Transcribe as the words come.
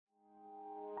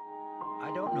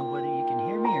I don't know whether you can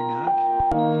hear me or not.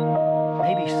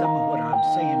 Maybe some of what I'm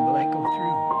saying will echo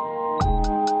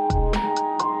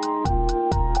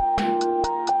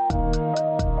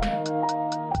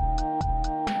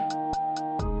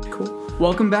through. Cool.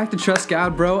 Welcome back to Trust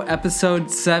God, Bro,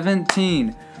 episode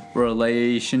 17.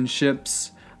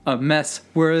 Relationships, a mess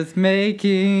worth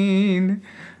making.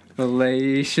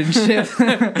 Relationship.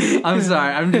 I'm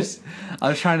sorry. I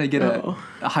was trying to get it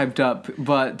hyped up.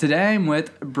 But today I'm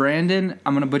with Brandon.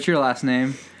 I'm going to butcher your last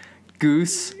name.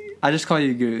 Goose. I just call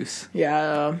you Goose.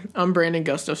 Yeah, I'm Brandon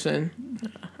Gustafson.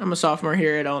 I'm a sophomore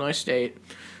here at Illinois State.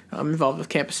 I'm involved with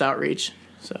campus outreach.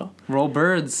 So Roll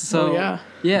Birds. So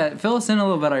yeah, fill us in a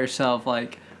little bit on yourself.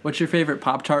 Like, what's your favorite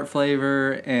Pop-Tart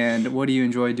flavor, and what do you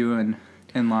enjoy doing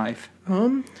in life?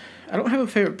 I don't have a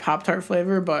favorite Pop-Tart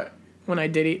flavor, but when I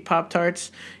did eat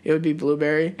Pop-Tarts, it would be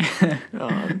blueberry.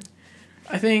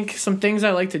 I think some things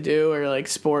I like to do are like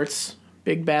sports,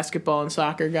 big basketball and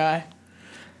soccer guy.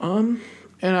 And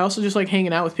I also just like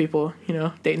hanging out with people. You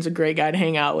know, Dayton's a great guy to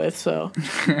hang out with, so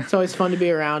it's always fun to be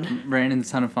around. Brandon's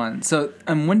a ton of fun. So,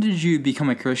 when did you become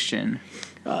a Christian?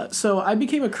 So I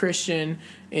became a Christian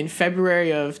in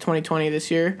February of 2020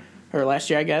 this year, or last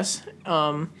year, I guess.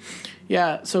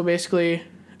 So basically,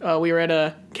 we were at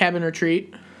a cabin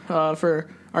retreat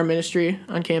for our ministry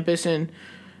on campus, and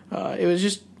it was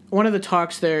just one of the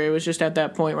talks there. It was just at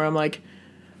that point where I'm like,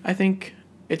 I think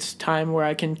it's time where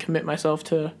I can commit myself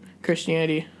to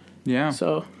Christianity. Yeah.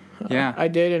 So I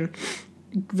did, and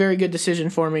very good decision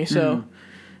for me. So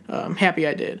I'm happy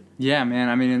I did. Yeah, man.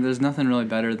 I mean, there's nothing really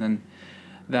better than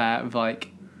that.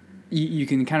 Like, you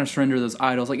can kind of surrender those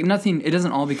idols. Like, it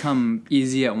doesn't all become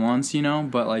easy at once, you know.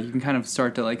 But like, you can kind of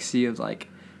start to like see of like,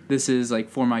 this is like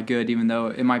for my good, even though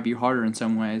it might be harder in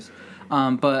some ways.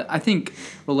 But I think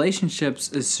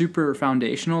relationships is super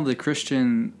foundational to the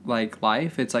Christian like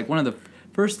life. It's like one of the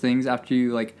first things after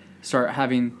you like start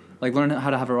having like learn how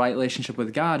to have a right relationship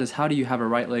with God is how do you have a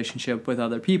right relationship with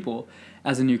other people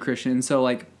as a new Christian. And so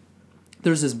like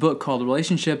there's this book called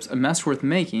Relationships, a Mess Worth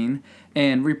Making,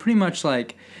 and we pretty much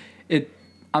like it.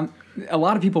 A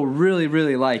lot of people really,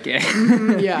 really like it.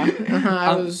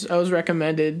 I was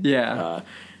recommended.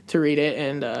 To read it,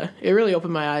 and it really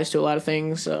opened my eyes to a lot of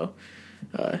things. So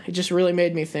it just really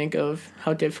made me think of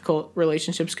how difficult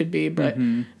relationships could be, but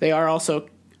they are also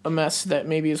a mess that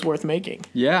maybe is worth making.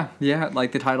 Yeah,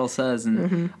 like the title says.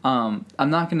 And I'm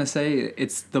not going to say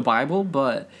it's the Bible,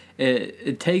 but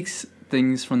it takes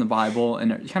things from the Bible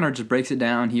and it kind of just breaks it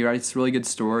down. He writes really good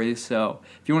stories. So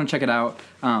if you want to check it out,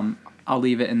 I'll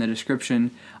leave it in the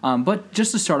description. But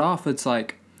just to start off, it's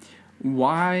like,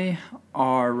 why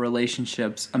are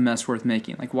relationships a mess worth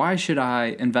making? Like, why should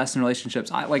I invest in relationships?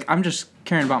 I'm just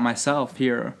caring about myself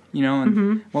here, you know,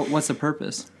 and what's the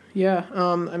purpose? Yeah,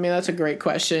 I mean, that's a great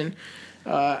question.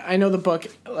 I know the book,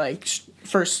 like,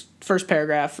 first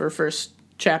paragraph or first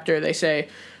chapter, they say,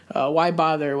 why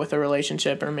bother with a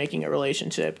relationship or making a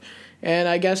relationship? And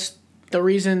I guess the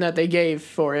reason that they gave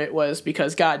for it was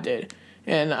because God did.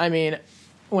 And, I mean,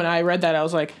 when I read that, I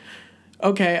was like,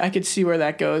 okay, I could see where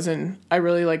that goes, and I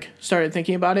really like started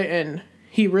thinking about it, and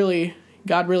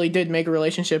God really did make a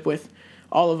relationship with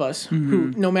all of us, who,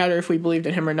 no matter if we believed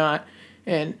in Him or not,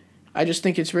 and I just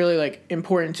think it's really like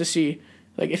important to see,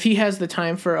 like, if He has the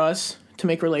time for us to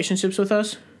make relationships with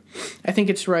us, I think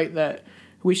it's right that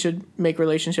we should make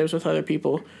relationships with other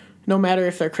people, no matter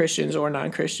if they're Christians or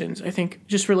non-Christians. I think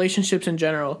just relationships in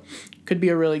general could be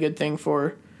a really good thing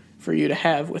for you to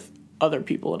have with other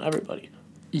people and everybody.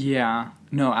 Yeah,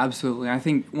 no, absolutely. I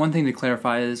think one thing to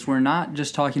clarify is we're not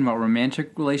just talking about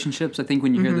romantic relationships. I think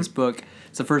when you hear this book,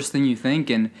 it's the first thing you think,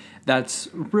 and that's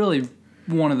really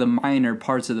one of the minor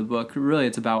parts of the book. Really,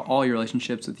 it's about all your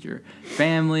relationships with your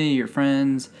family, your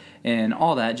friends, and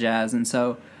all that jazz. And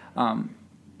so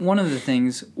one of the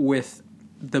things with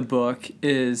the book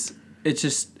is it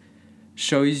just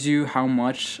shows you how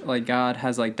much like God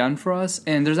has like done for us.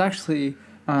 And there's actually...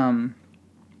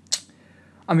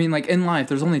 I mean, like, in life,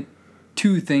 there's only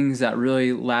two things that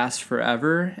really last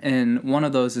forever, and one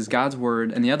of those is God's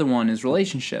Word, and the other one is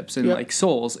relationships and, like,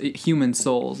 souls, human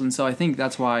souls. And so I think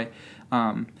that's why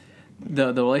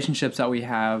the relationships that we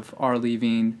have are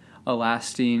leaving a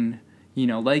lasting, you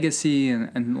know, legacy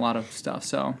and a lot of stuff.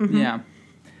 So, yeah.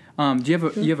 Do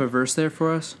you have a verse there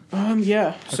for us?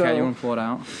 Yeah. Okay, you want to pull it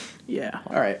out? Yeah.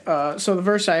 All right. So the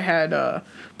verse I had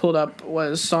pulled up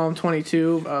was Psalm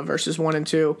 22, verses 1 and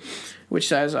 2, which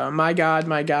says, my God,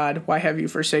 why have you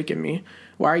forsaken me?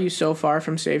 Why are you so far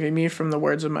from saving me from the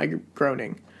words of my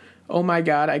groaning? Oh, my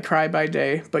God, I cry by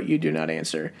day, but you do not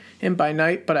answer, and by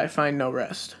night, but I find no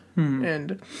rest.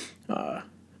 And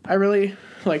I really,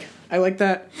 I like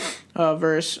that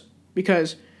verse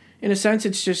because in a sense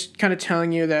it's just kind of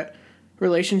telling you that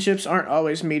relationships aren't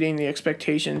always meeting the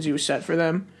expectations you set for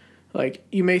them. Like,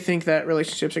 you may think that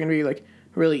relationships are going to be like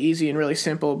really easy and really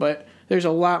simple, but there's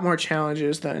a lot more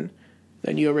challenges than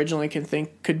you originally can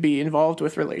think could be involved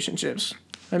with relationships.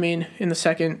 I mean, in the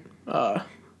second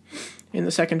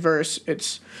verse,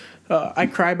 it's I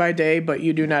cry by day, but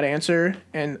you do not answer,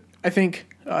 and I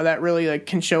think that really like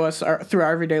can show us through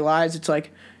our everyday lives. It's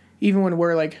like, even when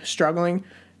we're like struggling,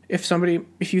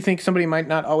 if you think somebody might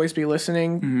not always be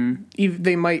listening,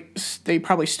 they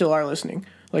probably still are listening.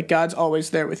 Like, God's always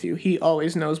there with you. He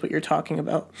always knows what you're talking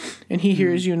about, and He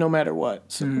hears you no matter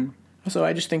what. So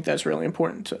I just think that's really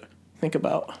important to think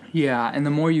about. Yeah, and the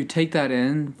more you take that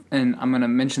in, and I'm going to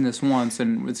mention this once,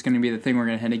 and it's going to be the thing we're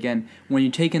going to hit again, when you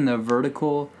take in the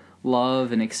vertical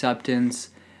love and acceptance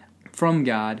from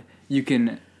God, you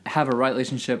can have a right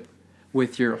relationship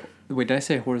with your... Wait, did I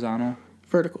say horizontal?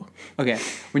 Vertical. Okay,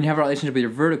 when you have a relationship with your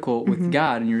vertical, with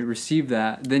God, and you receive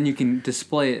that, then you can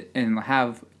display it and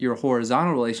have your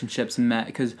horizontal relationships met,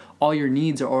 because all your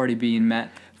needs are already being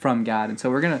met from God. And so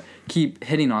we're going to keep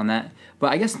hitting on that.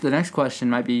 But I guess the next question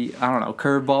might be, I don't know,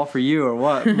 curveball for you or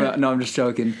what? But no, I'm just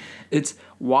joking. It's,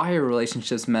 why are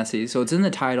relationships messy? So it's in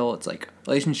the title. It's like,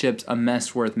 relationships, a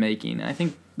mess worth making. And I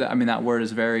think that word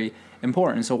is very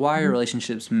important. So why are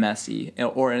relationships messy?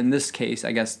 Or in this case,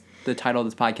 I guess the title of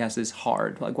this podcast is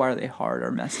hard. Like, why are they hard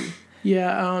or messy?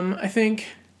 Yeah, I think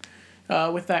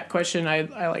with that question,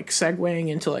 I like segueing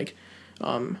into like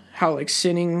how like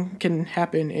sinning can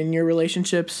happen in your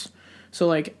relationships. So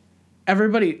like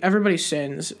everybody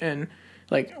sins, and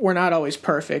like we're not always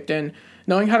perfect, and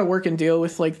knowing how to work and deal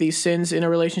with like these sins in a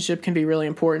relationship can be really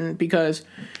important, because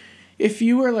if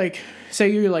you were like, say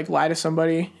you like lie to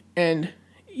somebody and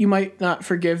you might not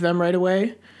forgive them right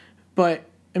away, but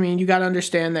I mean, you got to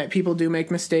understand that people do make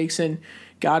mistakes, and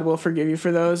God will forgive you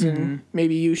for those. And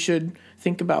maybe you should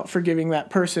think about forgiving that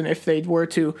person if they were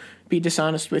to be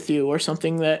dishonest with you, or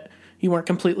something that you weren't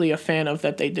completely a fan of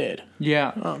that they did.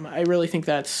 Yeah. I really think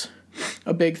that's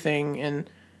a big thing. And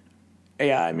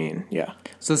yeah, I mean, yeah.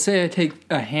 So say I take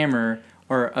a hammer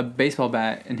or a baseball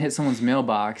bat and hit someone's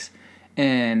mailbox,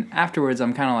 and afterwards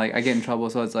I'm kind of like, I get in trouble.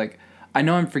 So it's like, I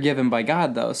know I'm forgiven by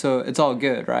God though, so it's all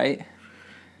good, right?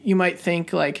 You might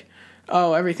think like,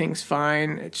 oh, everything's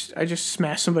fine. I just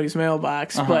smashed somebody's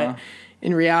mailbox. But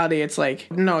in reality, it's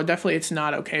like, no, definitely it's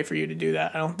not okay for you to do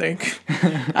that, I don't think.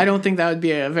 I don't think that would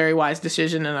be a very wise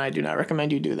decision, and I do not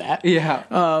recommend you do that. Yeah.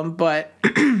 But,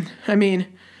 I mean,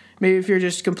 maybe if you're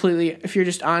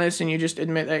just honest and you just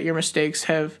admit that your mistakes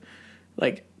have,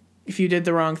 like, if you did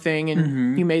the wrong thing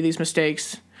and you made these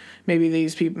mistakes,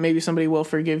 maybe somebody will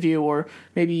forgive you, or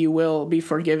maybe you will be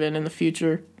forgiven in the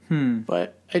future.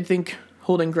 But I think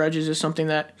holding grudges is something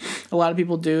that a lot of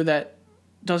people do that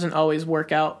doesn't always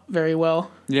work out very well.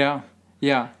 Yeah.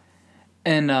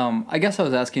 And I guess I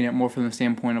was asking it more from the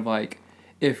standpoint of like,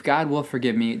 if God will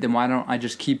forgive me, then why don't I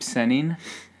just keep sinning?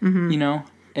 You know?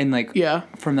 And like,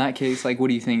 from that case, like, what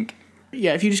do you think?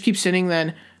 Yeah, if you just keep sinning,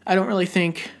 then I don't really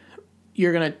think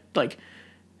you're going to, like,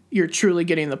 you're truly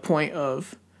getting the point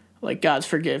of, like, God's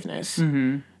forgiveness.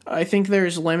 I think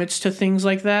there's limits to things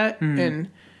like that, and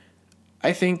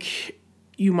I think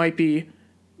you might be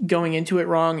going into it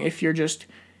wrong if you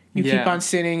keep on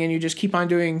sinning and you just keep on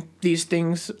doing these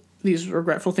things, these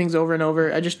regretful things over and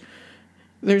over.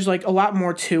 There's like a lot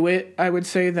more to it, I would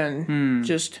say, than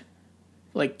just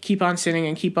like keep on sinning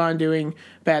and keep on doing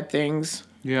bad things.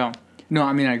 Yeah. No,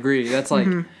 I mean, I agree. That's like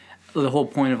the whole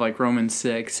point of like Romans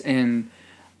 6. And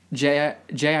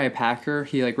J.I. Packer,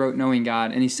 he like wrote Knowing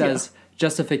God, and he says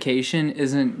justification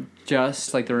isn't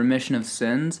just like the remission of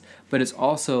sins, but it's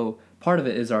also, part of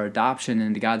it is our adoption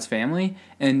into God's family.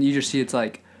 And you just see, it's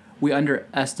like we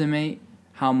underestimate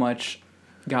how much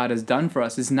God has done for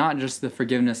us. It's not just the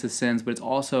forgiveness of sins, but it's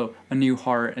also a new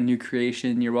heart, a new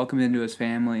creation. You're welcomed into His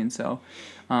family. And so,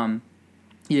 I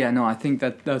think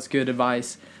that's good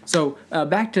advice. So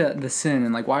back to the sin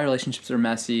and like why relationships are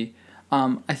messy.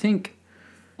 I think,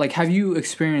 like, have you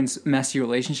experienced messy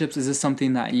relationships? Is this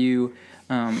something that you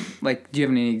like? Do you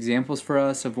have any examples for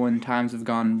us of when times have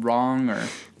gone wrong?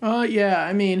 Or yeah,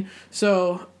 I mean,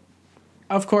 so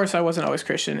of course I wasn't always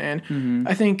Christian, and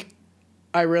I think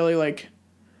I really like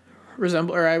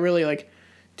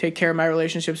take care of my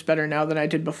relationships better now than I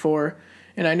did before.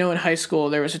 And I know in high school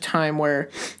there was a time where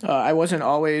I wasn't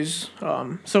always.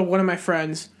 So one of my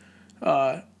friends,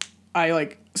 I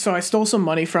stole some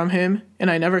money from him,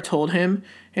 and I never told him,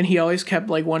 and he always kept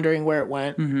like wondering where it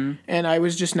went, and I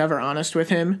was just never honest with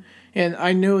him, and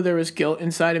I knew there was guilt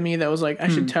inside of me that was like I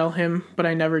should tell him, but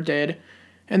I never did,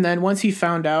 And then once he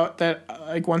found out that,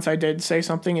 like, once I did say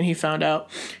something and he found out,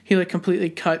 he, like, completely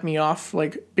cut me off,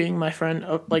 like, being my friend,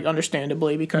 like,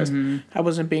 understandably, because I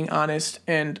wasn't being honest.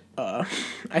 And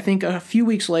I think a few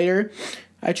weeks later,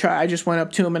 I just went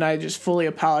up to him and I just fully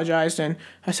apologized. And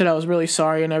I said I was really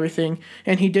sorry and everything.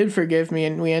 And he did forgive me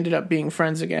and we ended up being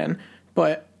friends again.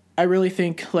 But I really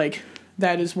think, like,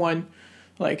 that is one,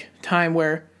 like, time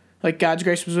where, like, God's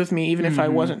grace was with me, even if I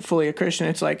wasn't fully a Christian.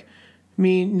 It's, like,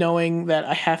 me knowing that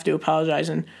I have to apologize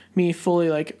and me fully,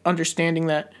 like, understanding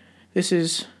that this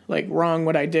is, like, wrong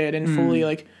what I did and fully,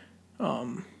 like,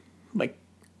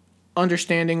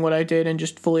 understanding what I did and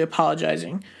just fully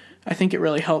apologizing. I think it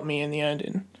really helped me in the end.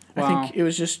 And Wow. I think it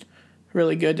was just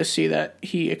really good to see that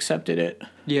he accepted it.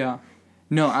 Yeah.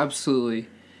 No, absolutely.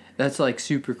 That's, like,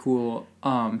 super cool.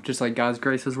 Just, like, God's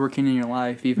grace is working in your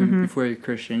life, even before you're a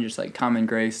Christian, just, like, common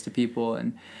grace to people.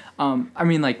 And, I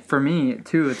mean, like, for me,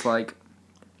 too, it's, like,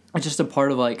 it's just a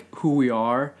part of, like, who we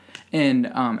are.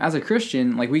 And as a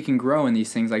Christian, like, we can grow in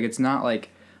these things. Like, it's not like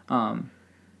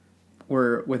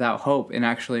we're without hope, and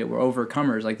actually we're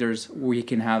overcomers. Like, we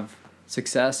can have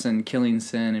success in killing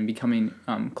sin and becoming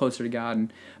closer to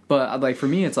God. But, like, for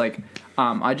me, it's, like,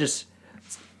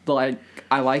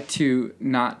 I like to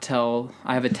not tell.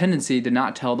 I have a tendency to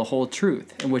not tell the whole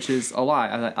truth, which is a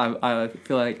lie. I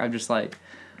feel like I just, like,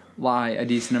 lie a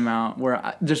decent amount.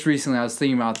 Just recently I was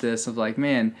thinking about this of, like,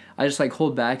 man, I just, like,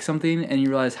 hold back something and you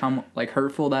realize how, like,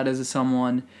 hurtful that is to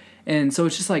someone. And so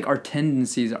it's just, like, our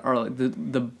tendencies are, like,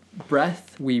 the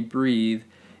breath we breathe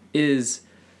is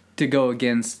to go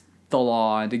against the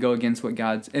law and to go against what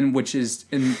God's, and which is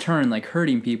in turn, like,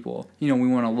 hurting people. You know, we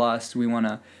want to lust, we want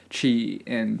to cheat,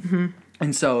 and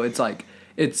so it's, like,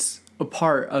 it's a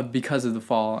part of, because of the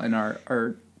fall and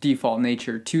our default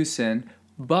nature to sin.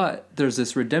 But there's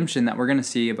this redemption that we're going to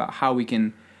see about how we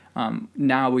can,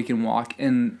 now we can walk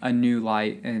in a new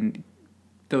light and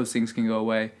those things can go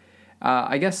away.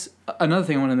 I guess another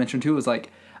thing I want to mention too is,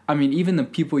 like, I mean, even the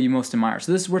people you most admire.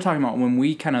 So this, we're talking about when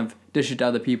we kind of dish it to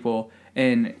other people,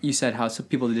 and you said how some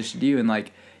people dish it to you, and,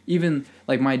 like, even,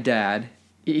 like, my dad,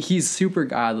 he's super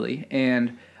godly,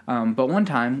 and but one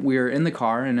time we were in the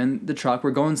car and in the truck,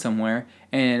 we're going somewhere,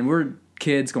 and we're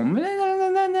kids going,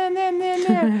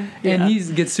 and he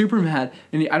gets super mad,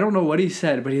 and I don't know what he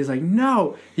said, but he's like,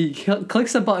 no, he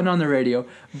clicks the button on the radio,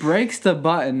 breaks the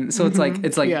button, so it's like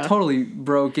totally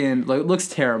broken, like, it looks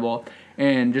terrible,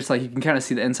 and just, like, you can kind of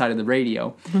see the inside of the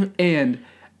radio. And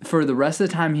for the rest of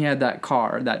the time he had that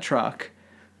truck,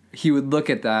 he would look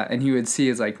at that and he would see,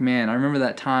 it's like, man, I remember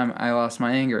that time I lost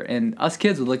my anger. And us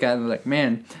kids would look at it and be like,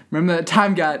 man, remember that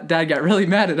time Dad got really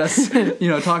mad at us,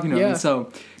 talking to him. And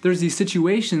so there's these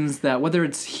situations that, whether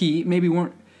it's maybe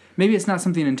it's not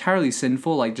something entirely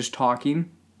sinful, like just talking,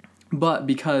 but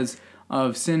because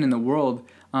of sin in the world,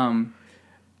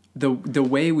 the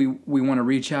way we want to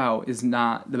reach out is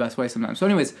not the best way sometimes. So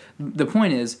anyways, the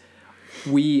point is,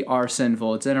 we are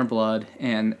sinful. It's in our blood,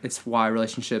 and it's why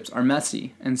relationships are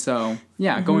messy. And so,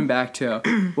 going back to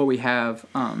what we have,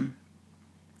 did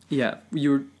you have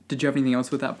anything else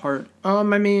with that part? I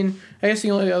mean, I guess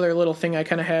the only other little thing I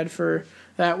kind of had for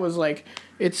that was, like,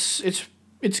 it's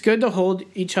good to hold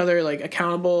each other, like,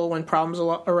 accountable when problems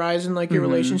arise in, like, your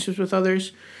relationships with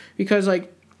others, because,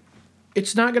 like,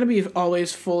 it's not going to be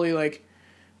always fully, like,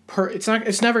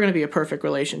 it's never going to be a perfect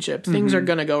relationship. Things are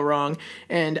going to go wrong.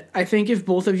 And I think if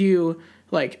both of you,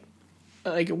 like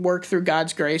work through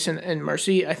God's grace and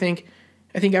mercy, I think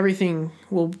everything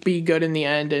will be good in the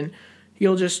end, and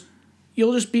you'll just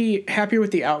be happier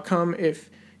with the outcome if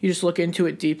you just look into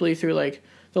it deeply through, like,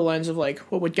 the lens of, like,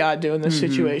 what would God do in this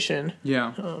situation?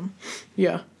 Yeah.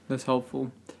 That's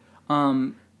helpful.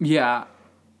 So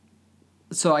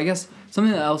I guess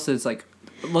something else is, like,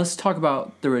 let's talk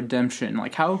about the redemption.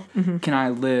 Like, how can I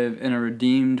live in a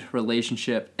redeemed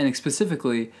relationship? And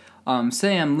specifically,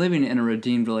 say I'm living in a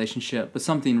redeemed relationship, but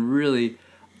something really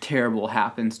terrible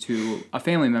happens to a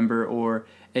family member or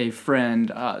a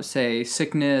friend, say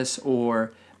sickness,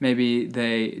 or maybe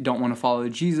they don't want to follow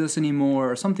Jesus anymore,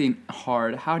 or something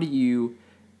hard. How can you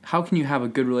have a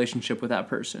good relationship with that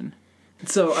person?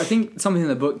 So I think something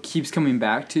the book keeps coming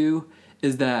back to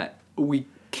is that we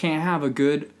can't have a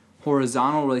good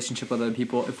horizontal relationship with other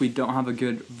people if we don't have a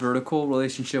good vertical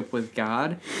relationship with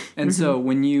God. And so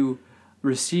when you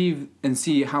receive and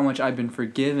see how much I've been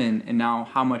forgiven and now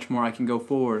how much more I can go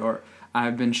forward, or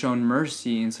I've been shown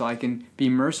mercy and so I can be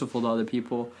merciful to other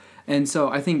people. And so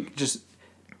I think just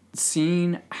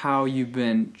seeing how you've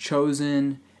been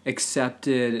chosen,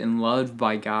 accepted, and loved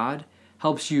by God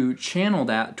helps you channel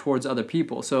that towards other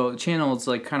people. So channel is,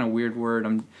 like, kind of a weird word.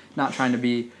 I'm not trying to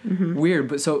be weird,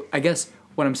 but so I guess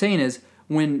what I'm saying is,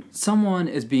 when someone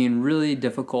is being really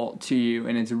difficult to you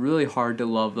and it's really hard to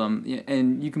love them,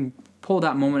 and you can pull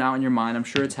that moment out in your mind, I'm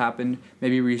sure it's happened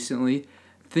maybe recently,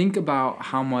 think about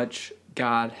how much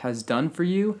God has done for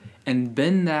you and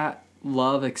bend that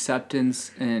love,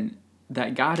 acceptance, and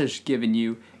that God has given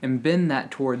you and bend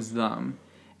that towards them.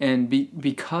 And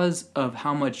because of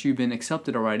how much you've been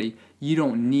accepted already, you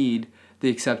don't need the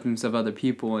acceptance of other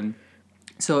people. And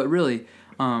so it really,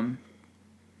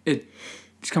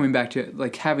 it's coming back to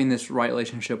like having this right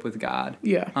relationship with God.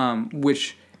 Yeah.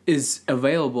 Which is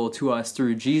available to us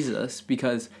through Jesus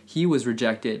because he was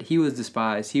rejected, he was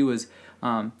despised, he was,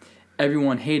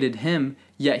 everyone hated him,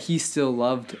 yet he still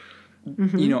loved,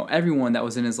 everyone that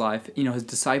was in his life. His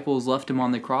disciples left him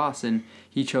on the cross and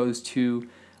he chose to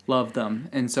love them.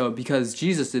 And so because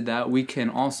Jesus did that, we can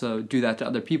also do that to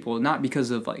other people, not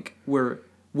because of like we're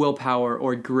willpower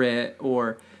or grit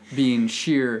or being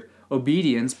sheer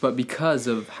obedience, but because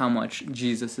of how much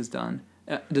Jesus has done.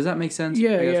 Does that make sense?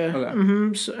 Yeah, I guess? yeah. Okay.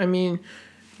 Mm-hmm. So,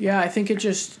 I think it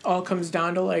just all comes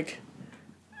down to like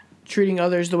treating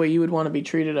others the way you would want to be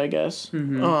treated, I guess.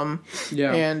 Mm-hmm.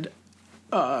 Yeah. And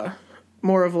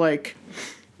more of like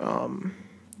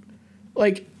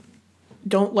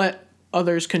don't let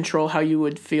others control how you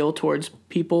would feel towards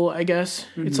people, I guess.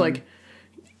 Mm-hmm. It's like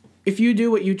if you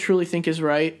do what you truly think is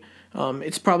right,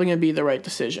 it's probably going to be the right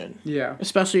decision. Yeah.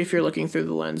 Especially if you're looking through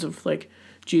the lens of like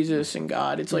Jesus and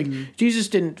God. It's like Jesus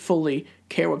didn't fully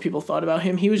care what people thought about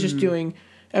him. He was just doing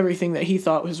everything that he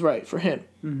thought was right for him.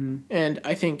 Mm-hmm. And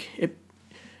I think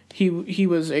he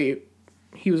was a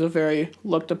very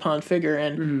looked upon figure,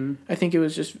 and I think it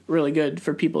was just really good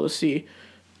for people to see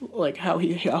like how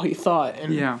he thought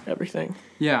and everything.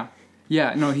 Yeah.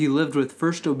 Yeah, no, he lived with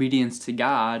first obedience to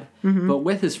God, but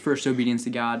with his first obedience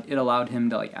to God, it allowed him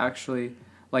to like actually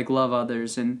like love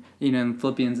others. And in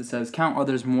Philippians it says, count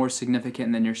others more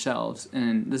significant than yourselves.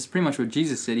 And this is pretty much what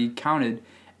Jesus did. He counted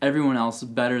everyone else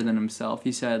better than himself.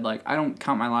 He said, like, I don't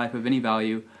count my life of any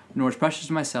value, nor is precious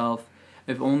to myself,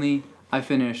 if only I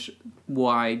finish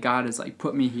why God has like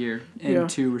put me here and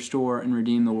to restore and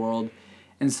redeem the world.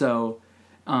 And so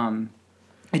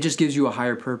it just gives you a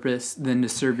higher purpose than to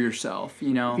serve yourself,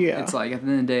 Yeah. It's like, at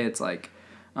the end of the day, it's like,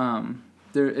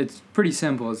 it's pretty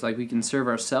simple. It's like we can serve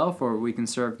ourselves or we can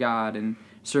serve God, and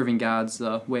serving God's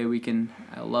the way we can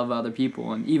love other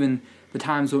people. And even the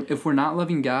times if we're not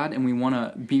loving God and we want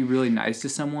to be really nice to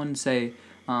someone, say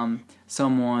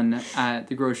someone at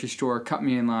the grocery store cut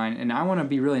me in line and I want to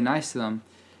be really nice to them,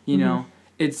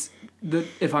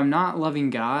 if I'm not loving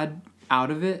God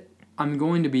out of it, I'm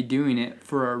going to be doing it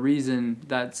for a reason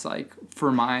that's like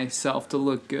for myself to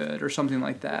look good or something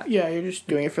like that. Yeah, you're just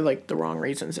doing it for like the wrong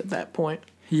reasons at that point.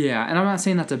 Yeah, and I'm not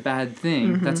saying that's a bad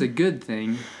thing. That's a good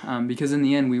thing, because in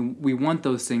the end we want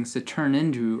those things to turn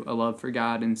into a love for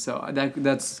God, and so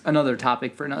that's another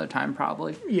topic for another time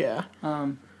probably. Yeah.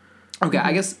 Okay,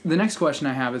 I guess the next question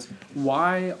I have is,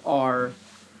 why are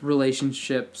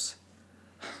relationships,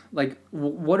 like,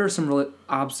 what are some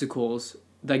obstacles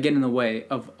that get in the way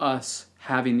of us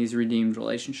having these redeemed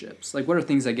relationships? Like, what are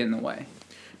things that get in the way?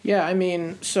 Yeah,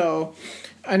 so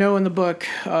I know in the book,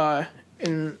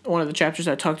 in one of the chapters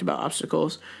that talked about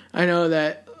obstacles, I know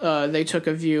that they took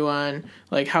a view on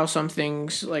like how some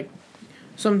things, like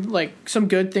some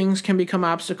good things can become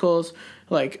obstacles,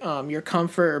 like your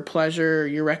comfort or pleasure,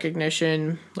 your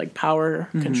recognition, like power,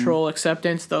 control,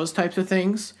 acceptance, those types of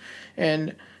things.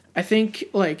 And I think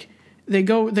like they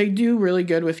do really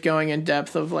good with going in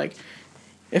depth of like,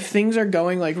 if things are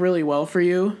going like really well for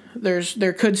you,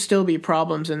 there could still be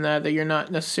problems in that you're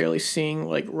not necessarily seeing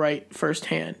like right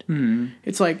firsthand.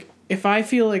 It's like if I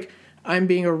feel like I'm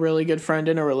being a really good friend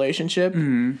in a relationship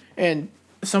and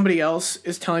somebody else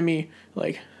is telling me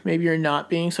like maybe you're not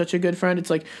being such a good friend, it's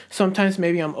like sometimes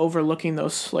maybe I'm overlooking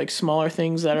those like smaller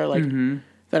things that are like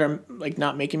that are like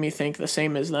not making me think the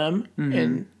same as them.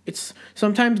 And it's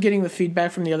sometimes getting the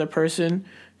feedback from the other person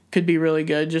could be really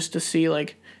good, just to see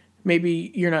like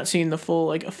maybe you're not seeing the full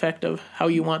like effect of how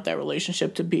you want that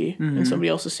relationship to be, and somebody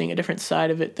else is seeing a different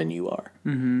side of it than you are,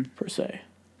 per se.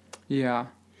 Yeah.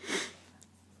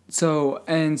 So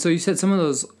you said some of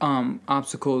those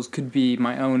obstacles could be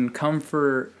my own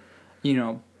comfort,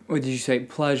 what did you say,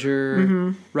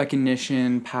 pleasure,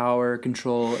 recognition, power,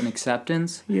 control, and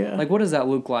acceptance? Yeah. Like, what does that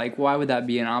look like? Why would that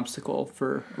be an obstacle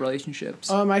for relationships?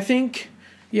 I think,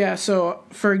 so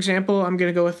for example, I'm going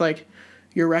to go with like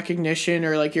your recognition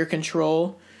or like your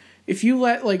control. If you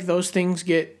let like those things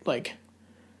get like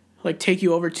take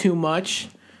you over too much,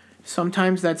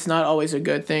 sometimes that's not always a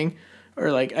good thing.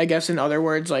 Or like, I guess in other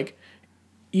words, like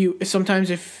sometimes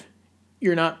if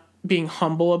you're not being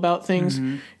humble about things,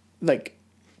 like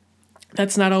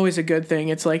that's not always a good thing.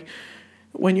 It's like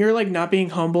when you're like not being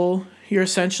humble, you're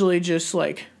essentially just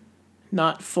like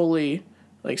not fully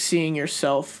like seeing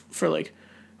yourself for like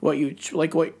what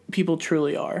people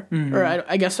truly are. Or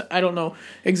I guess I don't know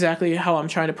exactly how I'm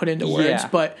trying to put into words, Yeah.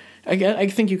 but I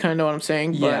think you kind of know what I'm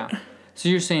saying. Yeah. But So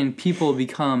you're saying people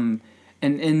become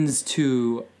an ends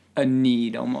to a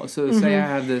need almost. So say I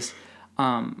have this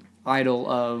idol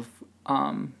of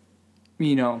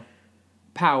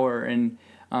power and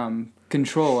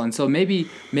control, and so maybe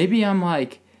I'm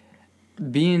like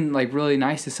being like really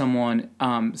nice to someone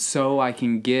so I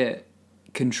can get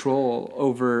control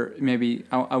over, maybe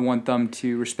I want them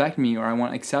to respect me, or I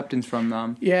want acceptance from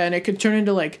them. yeah, and it could turn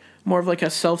into like more of like a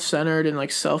self-centered and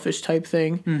like selfish type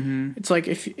thing. Mm-hmm. It's like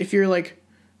if you're like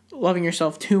loving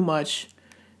yourself too much,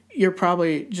 you're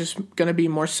probably just gonna be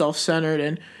more self-centered,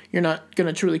 and you're not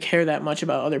gonna truly care that much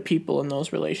about other people in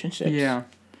those relationships. Yeah.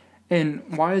 And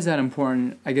why is that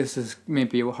important? I guess this may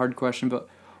be a hard question, but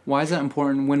why is that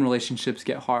important when relationships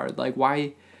get hard? Like,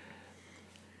 why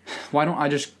don't I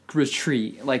just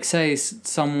retreat? Like, say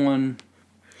someone,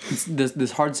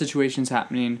 this hard situation's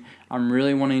happening, I'm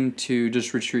really wanting to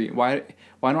just retreat. Why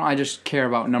don't I just care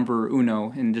about number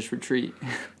uno and just retreat?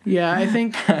 Yeah, I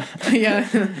think yeah,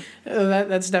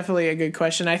 that's definitely a good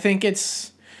question. I think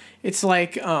it's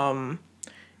like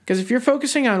because if you're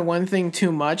focusing on one thing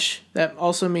too much, that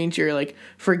also means you're like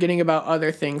forgetting about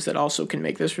other things that also can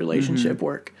make this relationship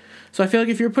work. So I feel like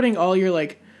if you're putting all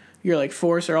your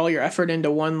force or all your effort into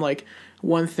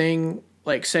one thing,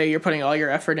 like say you're putting all your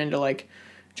effort into like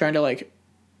trying to like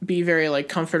be very like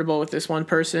comfortable with this one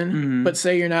person, but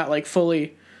say you're not like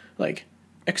fully like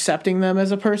accepting them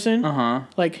as a person.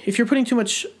 Like if you're putting too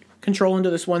much control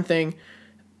into this one thing,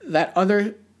 that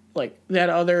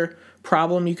other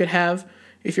problem you could have,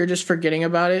 if you're just forgetting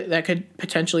about it, that could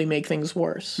potentially make things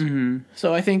worse.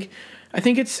 So I think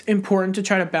it's important to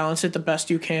try to balance it the best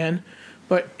you can.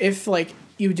 But if like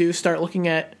you do start looking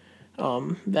at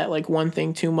that like one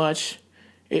thing too much,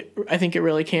 I think it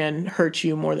really can hurt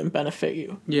you more than benefit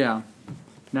you. Yeah.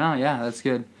 No, yeah, that's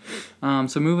good.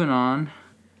 So moving on.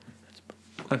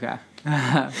 Okay.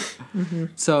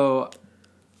 So,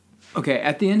 okay,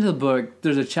 at the end of the book,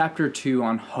 there's a chapter 2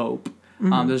 on hope.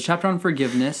 There's a chapter on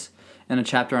forgiveness and a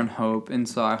chapter on hope. And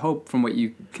so I hope from what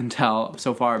you can tell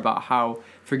so far about how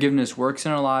forgiveness works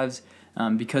in our lives,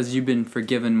 because you've been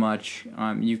forgiven much,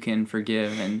 you can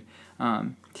forgive.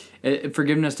 And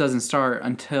forgiveness doesn't start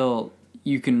until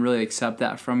you can really accept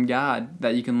that from God,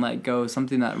 that you can let go of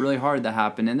something that really hard that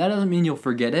happened. And that doesn't mean you'll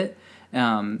forget it,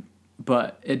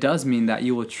 but it does mean that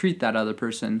you will treat that other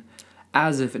person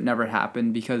as if it never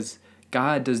happened, because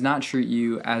God does not treat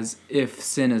you as if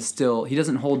sin is still, he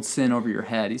doesn't hold sin over your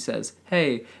head. He says,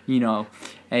 hey,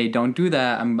 don't do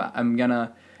that. I'm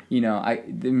gonna, I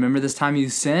remember this time you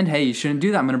sinned. Hey, you shouldn't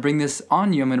do that. I'm going to bring this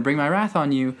on you. I'm going to bring my wrath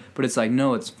on you. But it's like,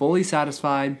 no, it's fully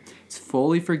satisfied. It's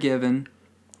fully forgiven.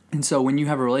 And so when you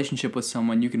have a relationship with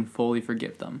someone, you can fully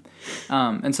forgive them.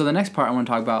 And so the next part I want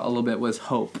to talk about a little bit was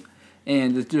hope.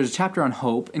 And there's a chapter on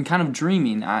hope and kind of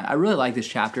dreaming. I really like this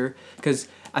chapter because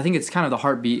I think it's kind of the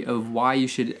heartbeat of why you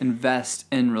should invest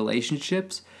in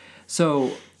relationships.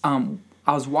 So I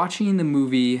was watching the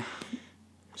movie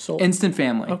Soul. Instant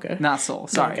Family. Okay. Not Soul,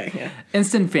 sorry. Okay, yeah.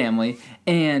 Instant Family.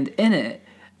 And in it,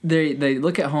 they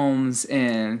look at homes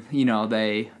and,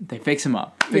 they fix them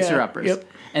up, fixer-uppers. Yep.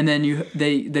 And then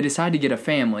they decide to get a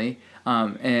family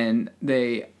and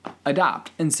they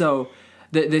adopt. And so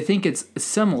they think it's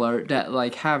similar that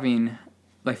like having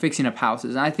like fixing up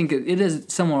houses. And I think it is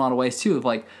similar in a lot of ways too, of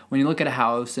like when you look at a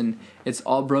house and it's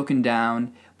all broken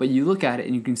down, but you look at it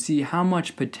and you can see how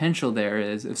much potential there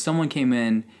is if someone came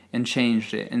in and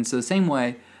changed it. And so the same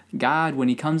way, God, when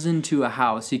he comes into a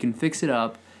house, he can fix it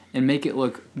up and make it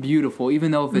look beautiful,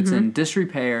 even though if it's in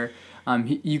disrepair.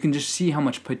 You can just see how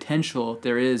much potential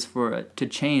there is for it to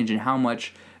change and how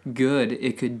much good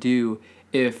it could do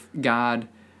if God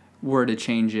were to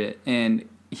change it. And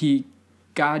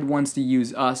God wants to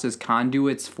use us as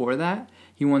conduits for that.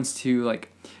 He wants to like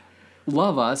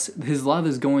love us. His love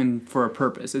is going for a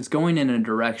purpose. It's going in a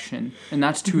direction, and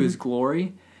that's to his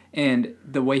glory. And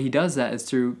the way he does that is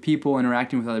through people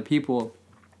interacting with other people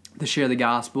to share the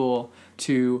gospel,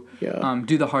 to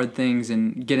do the hard things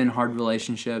and get in hard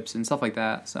relationships and stuff like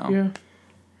that. So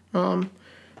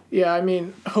I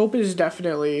mean, hope is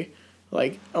definitely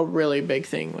like a really big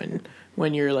thing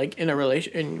when you're like in a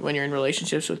when you're in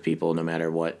relationships with people, no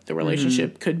matter what the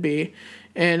relationship could be.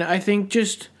 And I think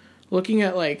just looking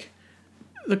at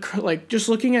the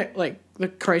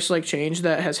Christ-like change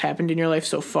that has happened in your life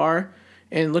so far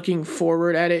and looking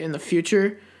forward at it in the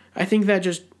future, I think that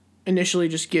just initially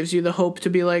just gives you the hope to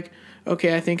be like,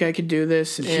 okay, I think I could do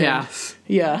this. And, Yes.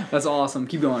 Yeah. That's awesome.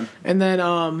 Keep going. And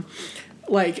then,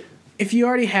 like, if you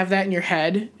already have that in your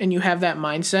head and you have that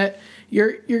mindset,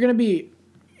 you're gonna be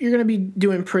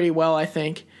doing pretty well, I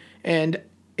think. And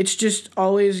it's just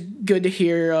always good to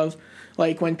hear of,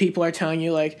 like, when people are telling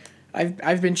you, like,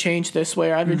 I've been changed this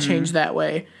way or I've been changed that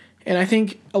way. And I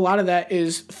think a lot of that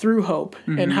is through hope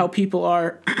and how people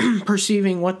are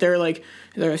perceiving what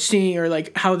they're seeing, or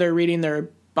like how they're reading their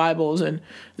Bibles and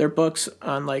their books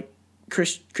on like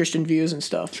Christian views and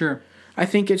stuff. Sure. I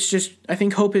think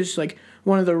hope is like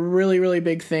one of the really, really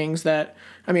big things that,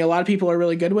 I mean, a lot of people are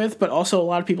really good with, but also a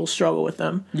lot of people struggle with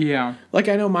them. Yeah. Like,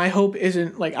 I know my hope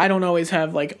isn't, like, I don't always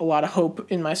have, like, a lot of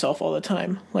hope in myself all the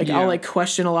time. Like, Yeah. I'll, like,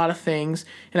 question a lot of things,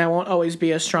 and I won't always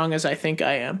be as strong as I think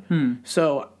I am.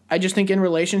 So I just think in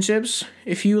relationships,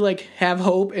 if you, like, have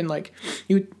hope and, like,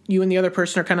 you and the other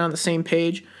person are kind of on the same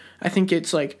page, I think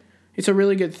it's, like, it's a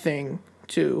really good thing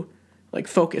to, like,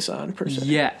 focus on, per se.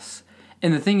 Yes.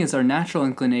 And the thing is, our natural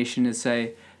inclination is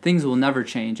say, things will never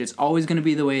change. It's always going to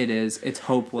be the way it is. It's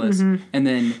hopeless. And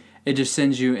then it just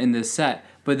sends you in this set.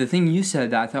 But the thing you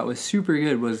said that I thought was super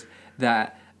good was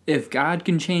that if God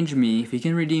can change me, if he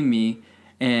can redeem me,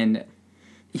 and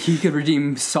he could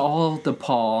redeem Saul to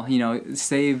Paul,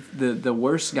 save the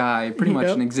worst guy pretty much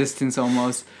in existence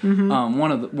almost,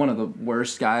 one of the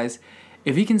worst guys.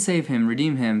 If he can save him,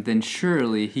 redeem him, then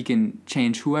surely he can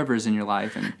change whoever's in your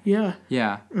life. And Yeah.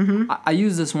 I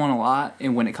use this one a lot,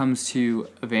 and when it comes to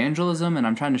evangelism, and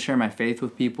I'm trying to share my faith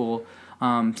with people,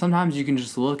 sometimes you can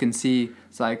just look and see,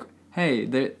 it's like, hey,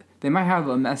 they might have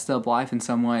a messed up life in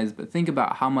some ways, but think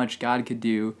about how much God could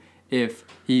do if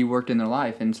he worked in their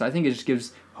life. And so I think it just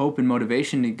gives hope and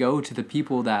motivation to go to the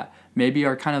people that maybe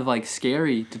are kind of like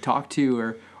scary to talk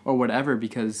to or whatever,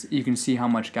 because you can see how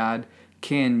much God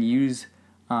can use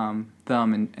them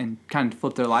and kind of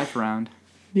flip their life around.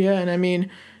 Yeah, and I mean,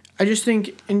 I just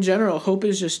think in general, hope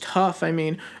is just tough. I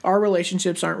mean, our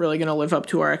relationships aren't really going to live up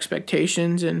to our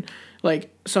expectations, and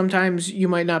like sometimes you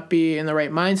might not be in the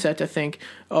right mindset to think,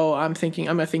 oh, I'm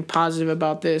going to think positive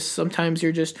about this. Sometimes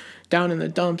you're just down in the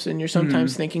dumps and you're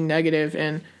sometimes thinking negative,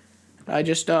 and I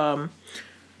just I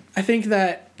think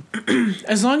that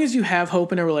as long as you have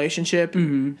hope in a relationship,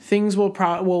 things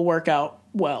will work out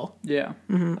well. Yeah.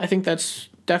 I think that's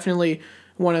definitely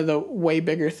one of the way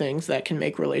bigger things that can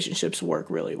make relationships work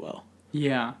really well.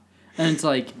 Yeah. And it's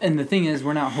like, and the thing is,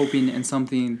 we're not hoping in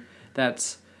something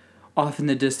that's off in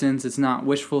the distance. It's not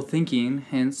wishful thinking.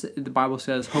 Hence, the Bible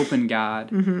says, hope in God.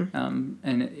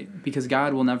 Because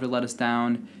God will never let us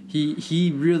down.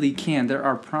 He really can. There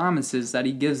are promises that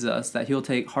he gives us that he'll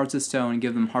take hearts of stone and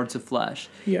give them hearts of flesh.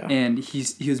 Yeah. And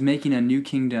he was making a new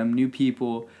kingdom, new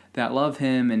people that love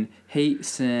him and hate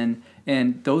sin.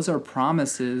 And those are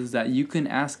promises that you can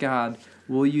ask God,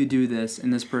 will you do this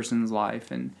in this person's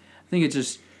life? And I think it's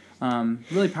just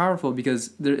really powerful,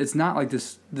 because it's not like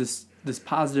this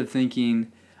positive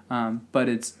thinking, but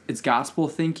it's gospel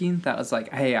thinking that was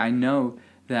like, hey, I know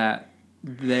that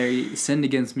they sinned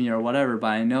against me or whatever, but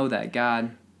I know that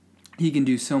God, he can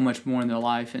do so much more in their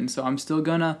life, and so I'm still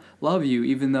gonna love you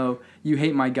even though you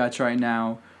hate my guts right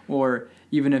now, or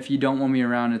even if you don't want me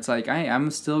around. It's like,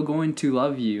 I'm still going to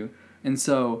love you. And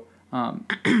so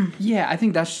yeah, I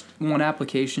think that's one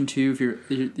application too,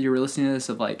 if you're listening to this,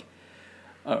 of like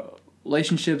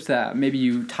relationships that maybe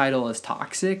you title as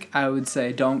toxic. I would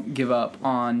say don't give up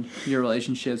on your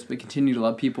relationships, but continue to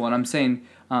love people. And I'm saying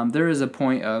there is a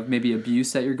point of maybe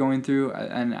abuse that you're going through,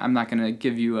 and I'm not going to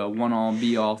give you a one-all,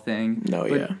 be-all thing. No,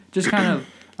 but yeah. just kind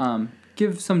of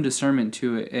give some discernment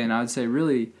to it, and I would say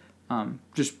really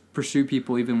just pursue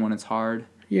people even when it's hard.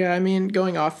 Yeah, I mean,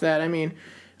 going off that, I mean,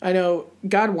 I know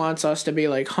God wants us to be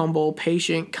like humble,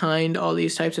 patient, kind, all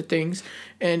these types of things.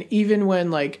 And even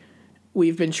when like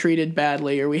we've been treated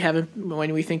badly, or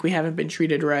when we think we haven't been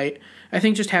treated right, I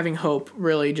think just having hope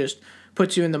really just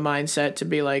puts you in the mindset to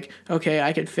be like, okay,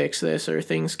 I could fix this, or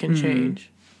things can change.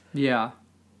 Yeah.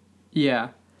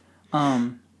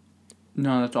 No,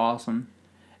 that's awesome.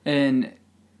 And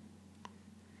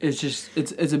it's just,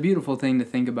 it's a beautiful thing to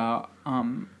think about,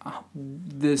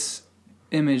 this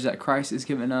image that Christ has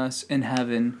given us in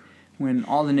heaven, when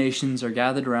all the nations are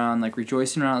gathered around, like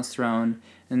rejoicing around his throne,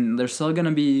 and there's still going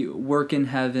to be work in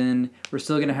heaven. We're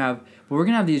going to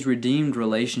have these redeemed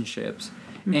relationships.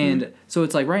 And so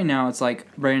it's like right now, it's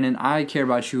like, Brandon, I care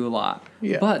about you a lot.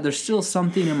 Yeah. But there's still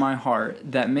something in my heart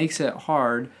that makes it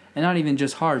hard, and not even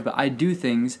just hard, but I do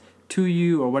things to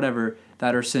you or whatever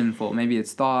that are sinful. Maybe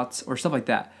it's thoughts or stuff like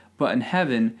that. But in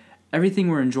heaven, everything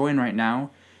we're enjoying right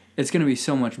now, it's going to be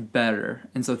so much better.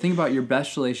 And so think about your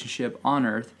best relationship on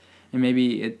earth, and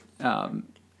maybe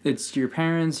it's your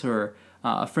parents or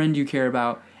a friend you care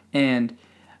about, and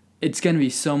it's going to be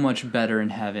so much better in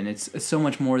heaven. It's so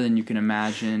much more than you can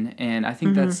imagine, and I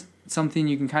think that's something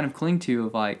you can kind of cling to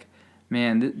of like,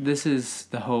 man, this is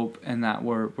the hope and that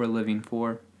we're living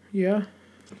for. Yeah.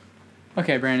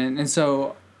 Okay, Brandon, and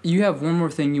so you have one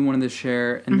more thing you wanted to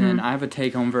share, and then I have a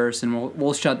take-home verse, and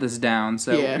we'll shut this down.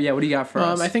 So yeah, what do you got for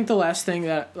us? I think the last thing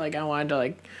that like I wanted to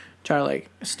like try to like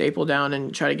staple down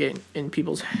and try to get in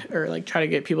people's, or like try to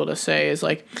get people to say is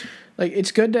like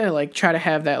it's good to like try to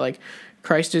have that like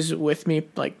Christ is with me,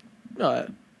 like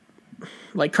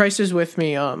Christ is with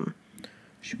me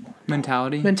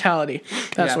mentality.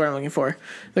 That's what I'm looking for.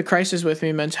 The Christ is with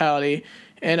me mentality.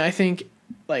 And I think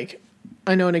like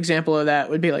I know an example of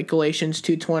that would be like Galatians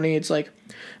 2:20. It's like,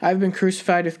 I've been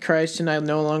crucified with Christ and I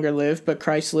no longer live, but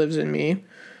Christ lives in me.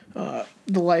 The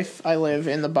life I live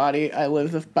in the body, I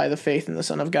live by the faith in the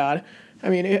Son of God. I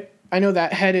mean, I know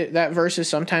that verse is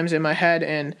sometimes in my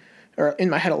head or in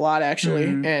my head a lot actually.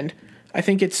 And I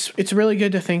think it's really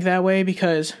good to think that way,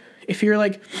 because if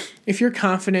you're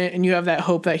confident and you have that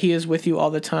hope that he is with you all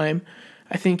the time,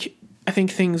 I think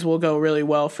things will go really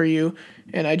well for you.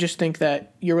 And I just think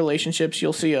that your relationships,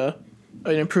 you'll see an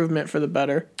improvement for the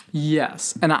better.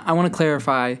 Yes. And I want to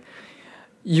clarify,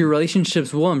 your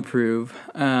relationships will improve,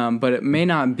 but it may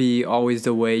not be always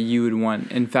the way you would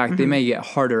want. In fact, they may get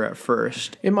harder at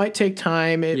first. It might take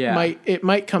time. It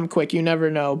might come quick. You never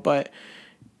know, but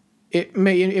it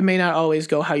may not always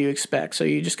go how you expect. So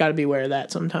you just got to be aware of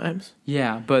that sometimes.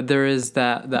 Yeah, but there is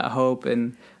that hope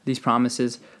and these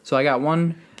promises. So I got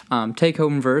one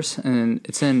take-home verse, and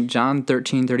it's in John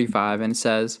 13:35, and it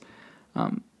says,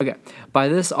 okay, by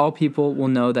this all people will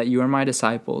know that you are my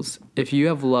disciples, if you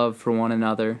have love for one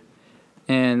another.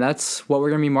 And that's what we're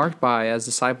going to be marked by as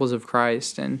disciples of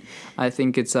Christ. And I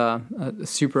think it's a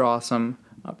super awesome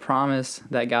promise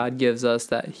that God gives us,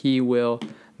 that he will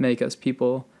make us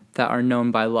people that are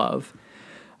known by love.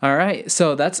 All right,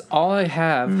 so that's all I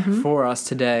have for us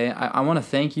today. I want to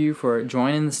thank you for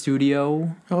joining the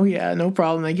studio. Oh, yeah, no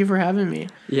problem. Thank you for having me.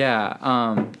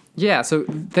 Yeah, so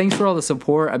thanks for all the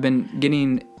support. I've been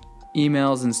getting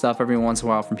emails and stuff every once in a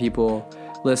while from people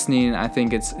listening. I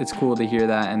think it's cool to hear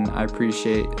that, and I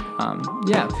appreciate,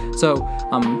 So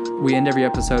we end every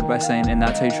episode by saying, and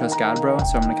that's how you trust God, bro.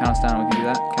 So I'm going to count us down and we can do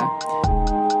that,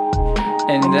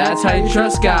 okay? And that's how you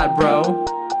trust God, bro.